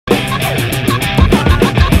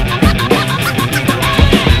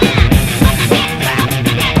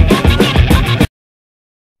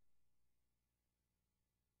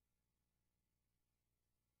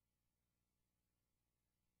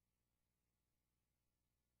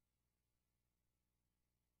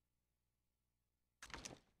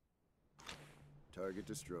Target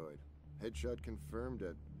destroyed. Headshot confirmed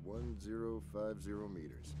at 1050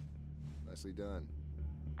 meters. Nicely done.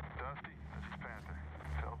 Dusty, this is Panther.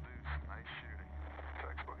 Tell Deuce, nice shooting.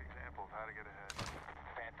 Textbook example of how to get ahead.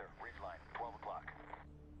 Panther, ridgeline, 12 o'clock.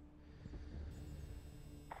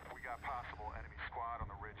 We got possible enemy squad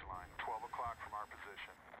on the ridgeline, 12 o'clock from our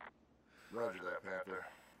position. Roger that, Panther.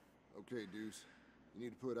 Okay, Deuce. You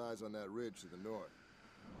need to put eyes on that ridge to the north.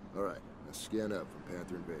 All right, now scan up from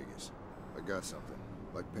Panther in Vegas. I got something.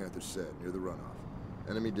 Like Panther said, near the runoff.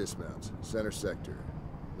 Enemy dismounts, center sector,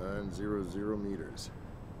 900 meters.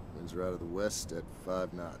 Winds are out of the west at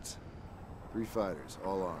 5 knots. 3 fighters,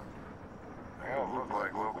 all armed. They don't look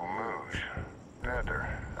like local moves. Panther,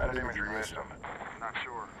 how did imagery miss them? Not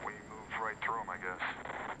sure. We moved right through them, I guess.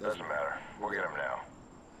 Doesn't matter. We'll get them now.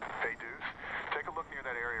 Hey, Deuce, take a look near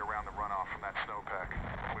that area around the runoff from that snowpack.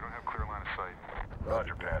 We don't have clear line of sight.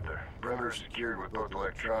 Roger, Panther. Perimeter secured with both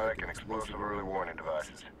electronic and explosive early warning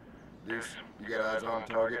devices. Deuce, you got eyes on the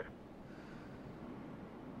target?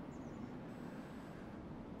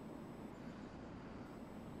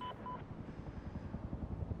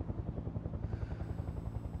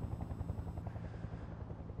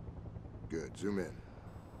 Good, zoom in.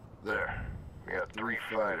 There. We got 3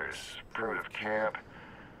 fighters. Primitive camp.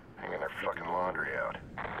 Hanging their fucking laundry out.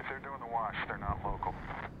 If they're doing the wash, they're not local.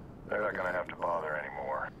 They're not gonna have to bother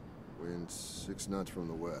anymore. Wind 6 knots from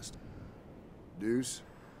the west. Deuce,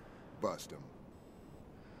 bust him.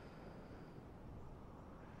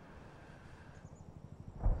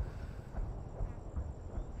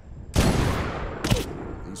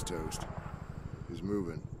 He's toast. He's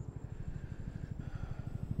moving.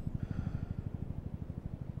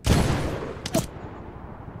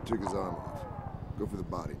 Took his arm off. Go for the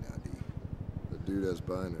body now, D. The dude has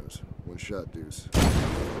binos. 1 shot, Deuce.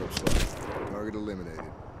 Target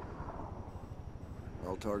eliminated.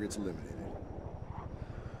 All targets eliminated.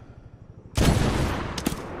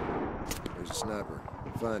 There's a sniper.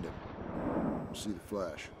 Find him. See the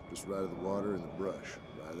flash. Just right of the water and the brush.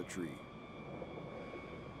 Right of the tree.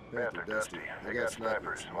 Panther, Dusty, they got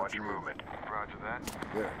snipers. Watch your movement. Roger that.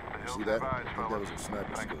 There. The hills See that? have eyes, I think that fellas. was a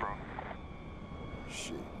sniper Thanks, scope. bro.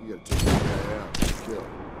 Shit, you gotta take that guy out. Kill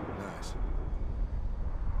him. Nice.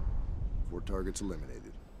 4 targets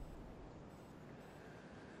eliminated.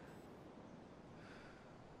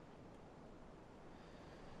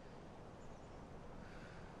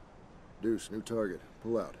 Deuce, new target.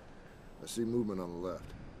 Pull out. I see movement on the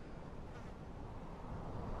left.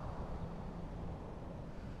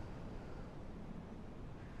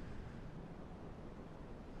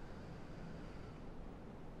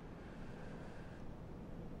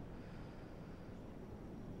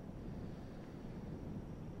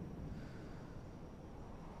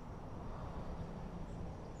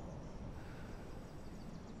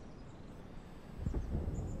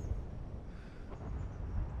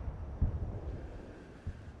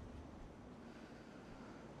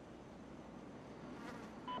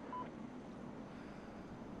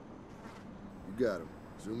 You got him.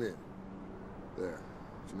 Zoom in. There.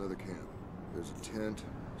 It's another camp. There's a tent,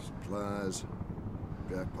 supplies,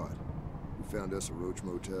 jackpot. We found us a Roach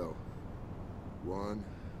Motel. 1,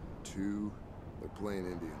 2, they're playing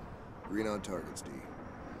Indian. Green on targets, D.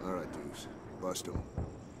 All right, Deuce. Bust them.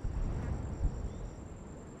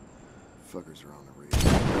 Fuckers are on the radio.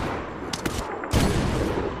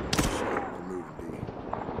 Shit, they're moving, D.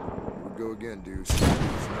 Here we go again, Deuce.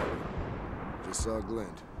 Sniper. Just saw a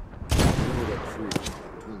glint. Over that tree,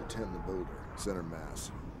 between the tent and the boulder, center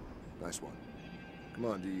mass. Nice one. Come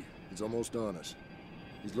on, D. He's almost on us.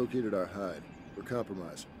 He's located our hide. We're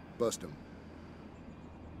compromised. Bust him.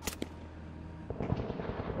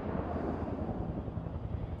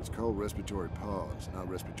 It's called respiratory pause, not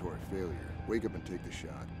respiratory failure. Wake up and take the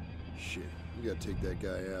shot. Shit, you gotta take that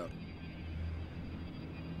guy out.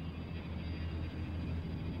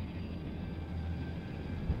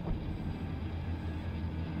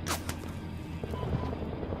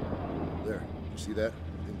 There, you see that?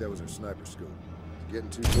 I think that was our sniper scope. It's getting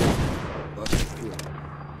too close. Bust him, kill him.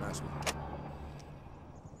 Nice one.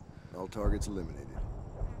 All targets eliminated.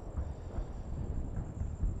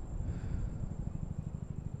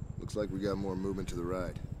 Looks like we got more movement to the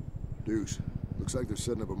right. Deuce, looks like they're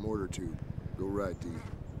setting up a mortar tube. Go right, D.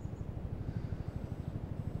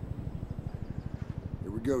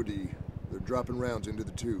 Here we go, D. They're dropping rounds into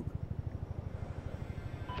the tube.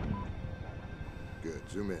 Good,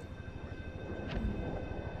 zoom in.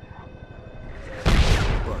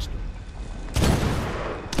 Bust him.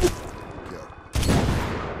 Kill.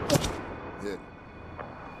 Hit.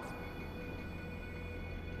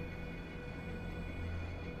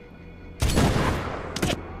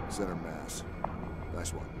 Center mass.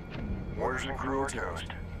 Nice one. Mortars and crew are toast.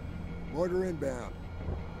 Mortar inbound.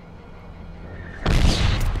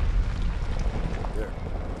 There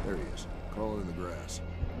he is. Crawling in the grass.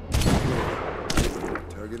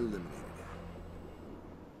 Target eliminated.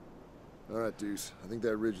 All right, Deuce. I think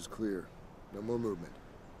that ridge is clear. No more movement.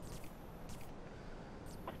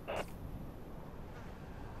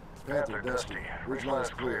 Panther, Dusty. Ridgeline is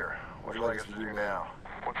clear. What would you like us to do now?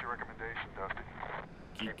 What's your recommendation, Dusty?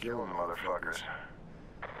 Keep killing motherfuckers.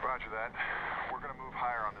 Roger that. We're gonna move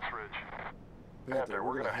higher on this ridge. Panther,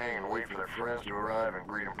 we're gonna hang and wait for their friends to arrive and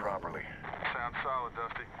greet them properly. Sounds solid,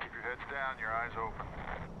 Dusty. Keep your heads down, your eyes open.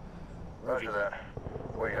 Roger that.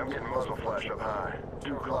 Wait, I'm getting muzzle flash up high.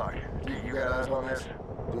 2 o'clock. D, you got eyes on this?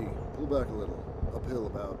 D, pull back a little. Uphill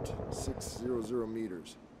about 600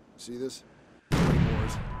 meters. See this?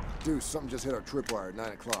 Boys. Deuce, something just hit our tripwire at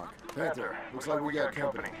 9 o'clock. Panther, looks like we got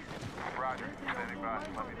company. Roger. Standing by.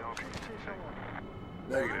 Let me know if you can see.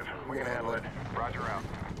 Negative. We can handle it. Roger out.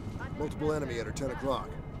 Multiple enemy at her 10 o'clock.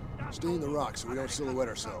 Stay in the rocks so we don't silhouette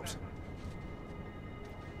ourselves.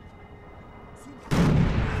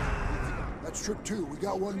 That's trip 2. We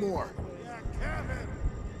got one more.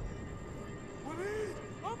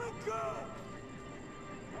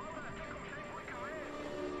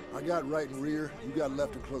 I got right and rear. You got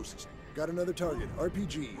left and closest. Got another target.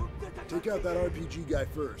 RPG. Take out that RPG guy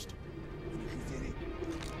first.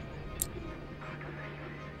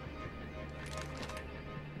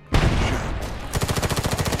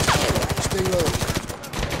 Stay low.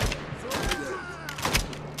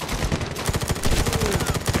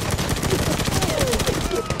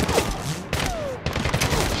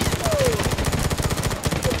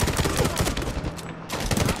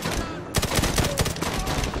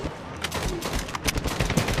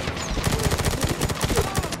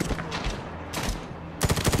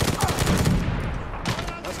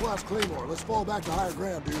 That's last Claymore. Let's fall back to higher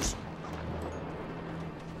ground, Deuce.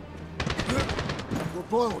 We're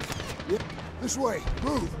blown. Yep. This way.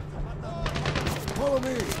 Move. Follow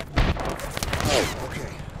me.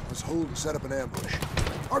 Okay. Let's hold and set up an ambush.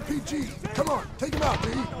 RPG. Come on. Take him out, D.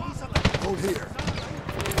 Hold here.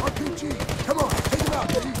 RPG. Come on. Take him out,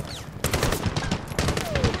 D.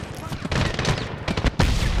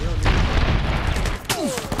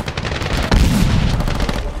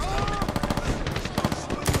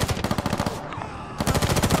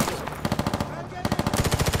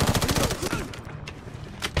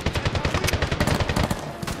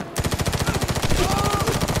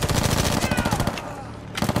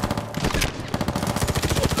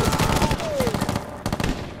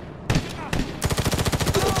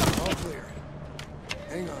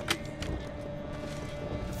 Hang on, D.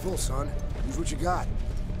 You're full, son. Use what you got.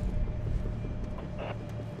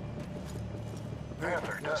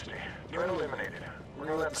 Panther, Dusty. Threat eliminated. We're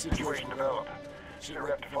gonna let the situation develop. Sit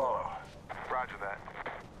rep to follow. Roger that.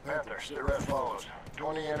 Panther, sit rep follows.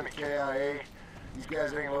 20 enemy KIA. These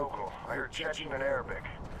guys ain't local. I heard Chechen and Arabic.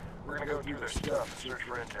 We're gonna go through their stuff and search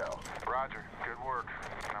for intel. Roger. Good work.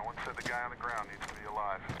 I once said the guy on the ground needs to be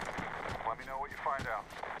alive. Let me know what you find out.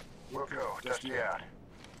 We'll go. Dusty out.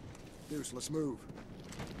 Deuce, let's move.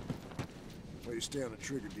 Way to stay on the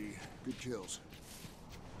trigger, D. Good kills.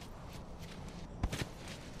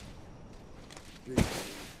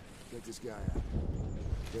 Check this guy out.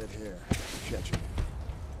 Red hair. Chechen.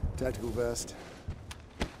 Tactical vest.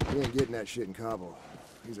 We ain't getting that shit in Kabul.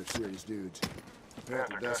 These are serious dudes.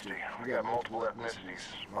 Panther, Dusty. We got multiple ethnicities.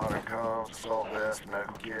 Modern comms, assault vests,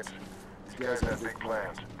 medical kits. These guys have big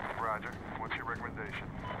plans. Roger. What's your recommendation?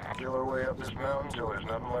 Kill our way up this mountain till there's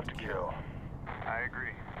nothing left to kill. I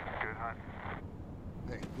agree. Good hunt.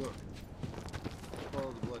 Hey, look.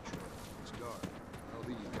 Follow the blood trail. It's dark. I don't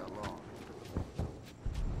think you've got long.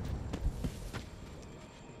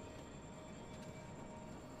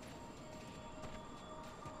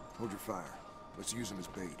 Hold your fire. Let's use him as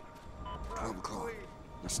bait. 12 o'clock.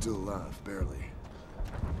 They're still alive, barely.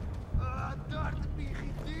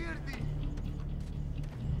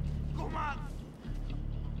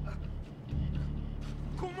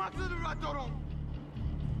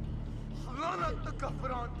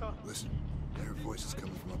 Listen, I hear voices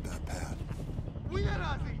coming from up that path.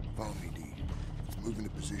 Follow me, D. Let's move into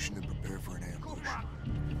position and prepare for an ambush.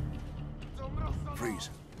 Freeze.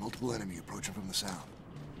 Multiple enemy approaching from the south.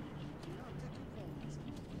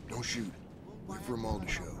 Don't shoot. Wait for them all to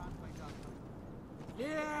show.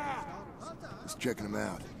 Just checking them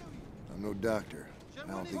out. I'm no doctor.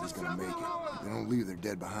 I don't think he's gonna make it. They don't leave their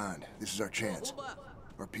dead behind. This is our chance.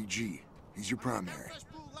 RPG. He's your primary.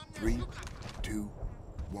 3, 2,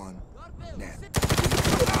 1, now.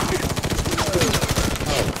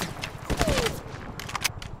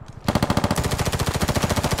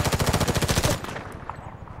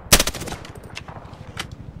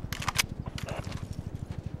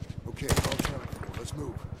 let's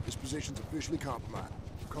move. This position's officially compromised.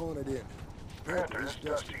 I'm calling it in. Panther, this is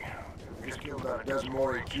Dusty. We just killed about a dozen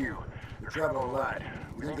more AQ. They're traveling light.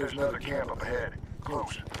 We think there's another camp up ahead.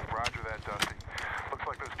 Close. Roger that, Dusty. Looks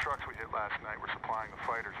like those trucks we hit last night were supplying the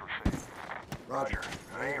fighters we're seeing. Roger.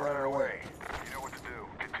 They ain't running away. You know what to do.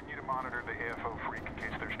 Continue to monitor the AFO freak in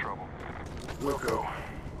case there's trouble. Wilco,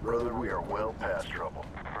 brother, we are well past trouble.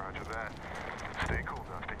 Roger that. Stay cool,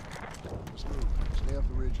 Dusty. Let's move. Stay off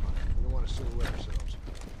the ridgeline. We don't want to silhouette ourselves.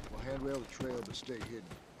 We'll handrail the trail but stay hidden.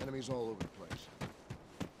 Enemies all over the place.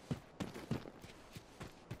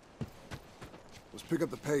 Let's pick up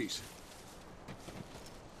the pace.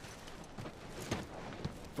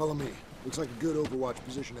 Follow me. Looks like a good overwatch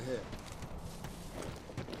position ahead.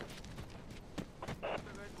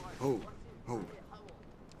 Hold.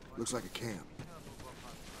 Looks like a camp.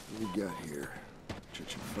 What we got here?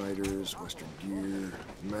 Chechen fighters, Western gear,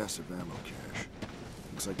 massive ammo cache.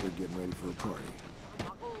 Looks like they're getting ready for a party.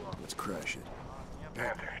 Let's crash it.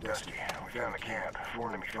 Panther, Dusty, we found the camp. 4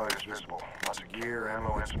 enemy fighters visible. Lots of gear,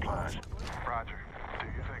 ammo, and supplies. Roger. Do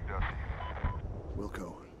you think, Dusty?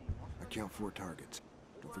 Wilco, I count 4 targets.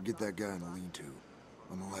 Don't forget that guy in the lean-to.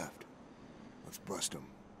 On the left. Let's bust him.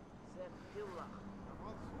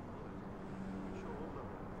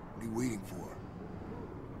 What are you waiting for?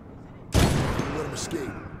 Don't let him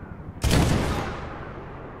escape.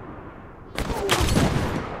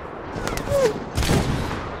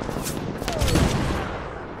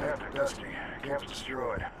 Panther, Dusty, camp's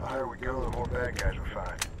destroyed. The higher we go, the more bad guys we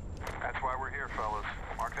find. That's why we're here, fellas.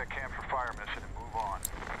 Mark that camp for fire mission and move on.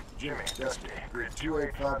 Jimmy, Dusty, grid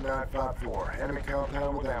 285954. Enemy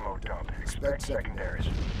compound with ammo dump. Expect secondaries.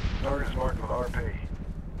 Target's marked with RP.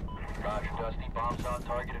 Roger, Dusty. Bombs on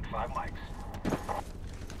target at 5 mics.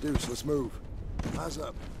 Deuce, let's move. Eyes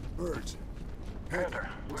up. Birds. Panther,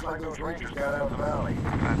 looks like those rangers got out of the valley.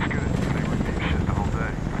 That's good. They were deep shit the whole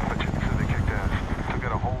day. But Jimmy said they kicked ass. Took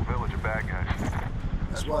out a whole village of bad guys.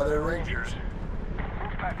 That's why they're rangers.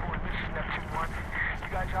 Wolfpack 1, this is Neptune 1. You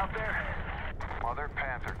guys out there? Mother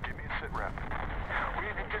Panther, give me a sit rep. We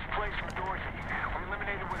entered this place from Dorothy. We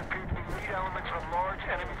eliminated what appeared to be lead elements of a large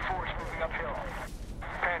enemy force moving uphill.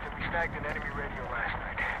 Panther, we snagged an enemy radio last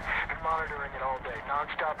night. Been monitoring it all day.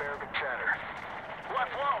 Non-stop Arabic chatter.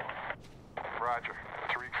 Left low! Roger.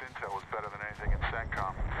 Tariq's intel was better than anything in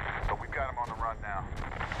CENTCOM. But we've got him on the run now.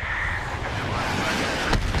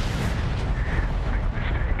 Big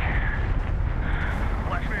mistake.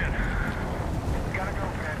 Black man. Gotta go,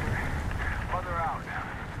 Panther. Mother out.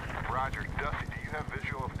 Roger. Dusty, do you have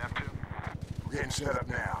visual of Neptune? We're getting set up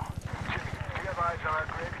now. Jimmy, do you have eyes on our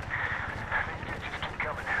grid? These kids just keep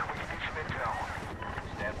coming. We can do some intel.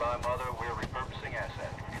 Stand by, Mother. We're repurposing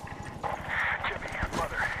asset. Jimmy,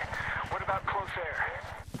 Mother, what about close air?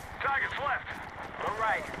 Target's left. Go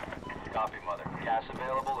right. Copy, Mother. Gas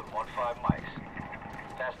available at 15 mics.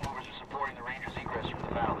 Fast movers are supporting the Rangers' egress from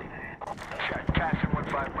the valley. Check. Pass in 15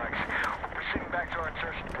 mics. We're proceeding back to our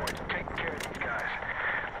insertion points and taking care of these guys.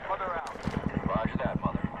 Mother out. Roger that,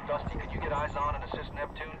 Mother. Dusty, can you get eyes on and assist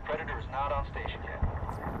Neptune? Predator is not on station yet.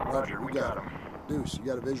 Roger, we got him. Deuce, you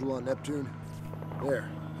got a visual on Neptune? There,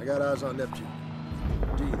 I got eyes on Neptune.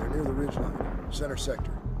 D, they're near the ridgeline. Center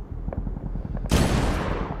sector.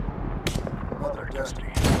 Mother, Dusty,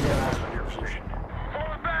 get eyes on your position.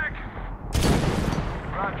 Falling back!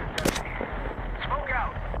 Roger, Dusty. Smoke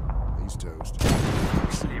out! He's toast.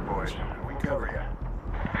 See you, boys. We cover you.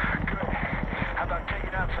 Good. How about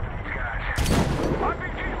taking out some of these guys?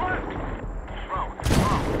 RPG's left! Smoke!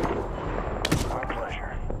 My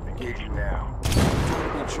pleasure. Engaging now.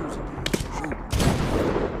 Be choosing. Shoot.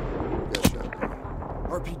 Got shot.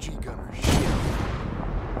 RPG gunner. Shit.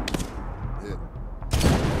 Hit.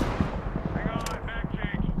 Hang on, back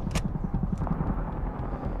change.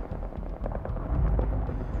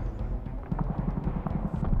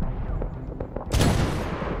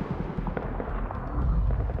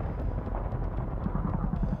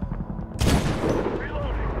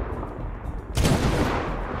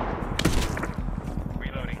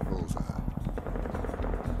 Reloading. Bullseye.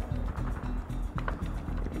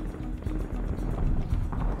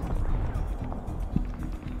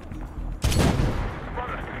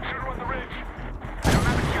 Mother, shooter on the ridge. I don't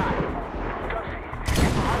have a shot. Dusty,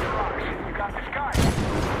 he's behind the rocks. You got this guy.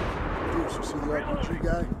 Deuce, you see the RPG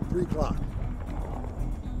guy? 3 o'clock.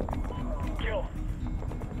 Kill.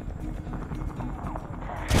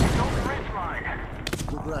 He's on the ridge line.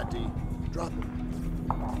 Good rat, D. Drop him.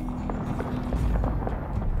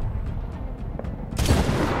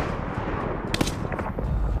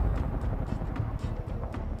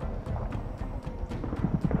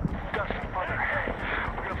 Dusty, Mother,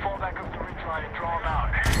 we're gonna fall back up the ridge line and draw him out.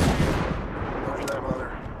 Roger that,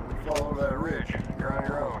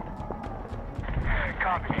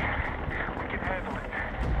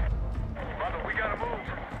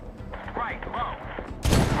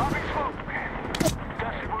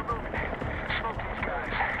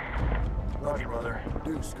 Roger, Mother.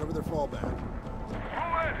 Deuce, cover their fallback. Move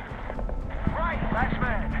in! Right, last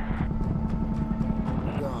man.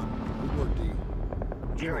 Gone. Good work, D.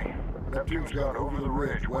 Jimmy, Neptune's gone over the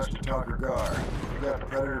ridge west of Takur Gar. We got the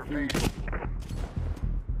Predator feed.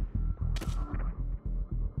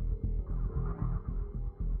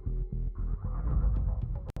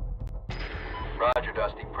 Roger,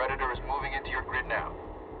 Dusty. Predator is moving into your grid now.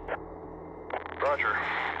 Roger.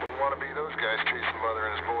 Wouldn't want to be those guys chasing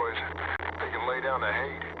Mother and his boys. They can lay down the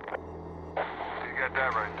hate. You got that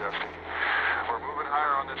right, Dusty. We're moving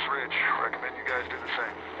higher on this ridge. Recommend you guys do the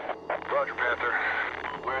same. Roger, Panther.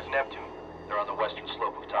 Where's Neptune? They're on the western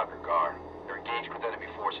slope of Takur Gar. They're engaged with enemy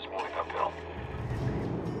forces moving uphill.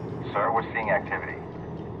 Sir, we're seeing activity.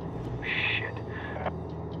 Shit.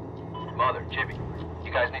 Mother, Jimmy, you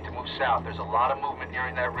guys need to move south. There's a lot of movement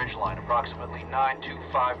nearing that ridge line, approximately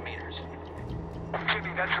 925 meters.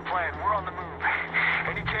 Jimmy, that's the plan. We're on the move.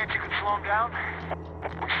 Any chance you can slow him down?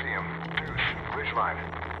 We see him. Deuce. Ridgeline.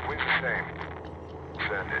 Wind's the same.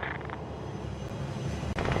 Send it.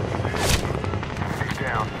 He's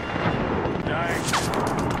down. Nice.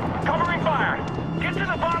 Covering fire! Get to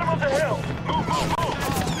the bottom of the hill! Move, move, move!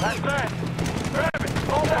 That's that! Grab it!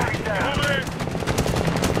 Fall back down! Move in!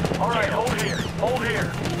 Alright, hold here. Hold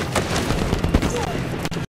here.